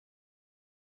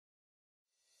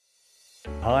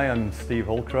Hi, I'm Steve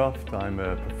Holdcroft. I'm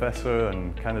a professor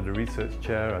and Canada Research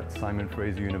Chair at Simon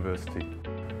Fraser University.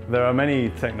 There are many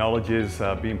technologies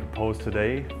being proposed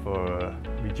today for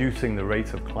reducing the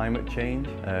rate of climate change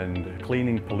and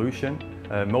cleaning pollution.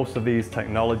 Most of these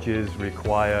technologies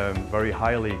require very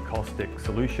highly caustic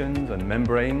solutions and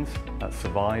membranes that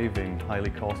survive in highly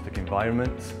caustic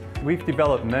environments. We've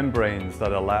developed membranes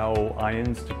that allow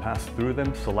ions to pass through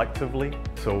them selectively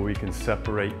so we can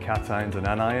separate cations and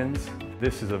anions.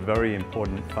 This is a very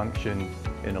important function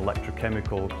in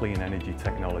electrochemical clean energy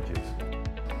technologies.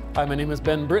 Hi, my name is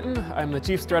Ben Britton. I'm the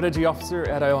Chief Strategy Officer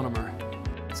at Ionomr.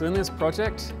 So in this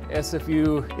project,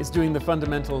 SFU is doing the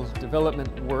fundamental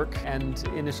development work and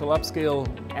initial upscale,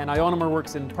 and Ionomr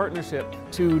works in partnership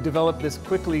to develop this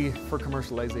quickly for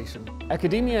commercialization.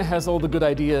 Academia has all the good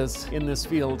ideas in this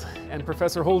field, and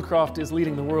Professor Holdcroft is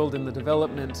leading the world in the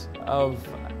development of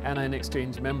anion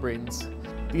exchange membranes.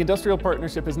 The industrial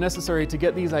partnership is necessary to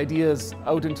get these ideas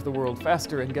out into the world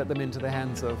faster and get them into the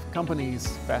hands of companies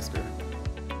faster.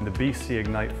 The BC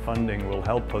Ignite funding will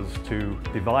help us to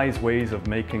devise ways of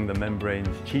making the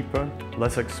membranes cheaper,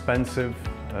 less expensive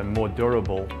and more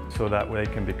durable so that they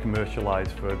can be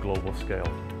commercialized for a global scale.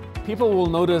 People will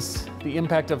notice the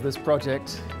impact of this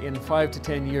project in 5 to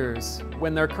 10 years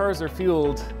when their cars are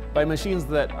fueled by machines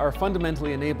that are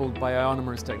fundamentally enabled by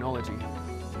Ionomr's technology.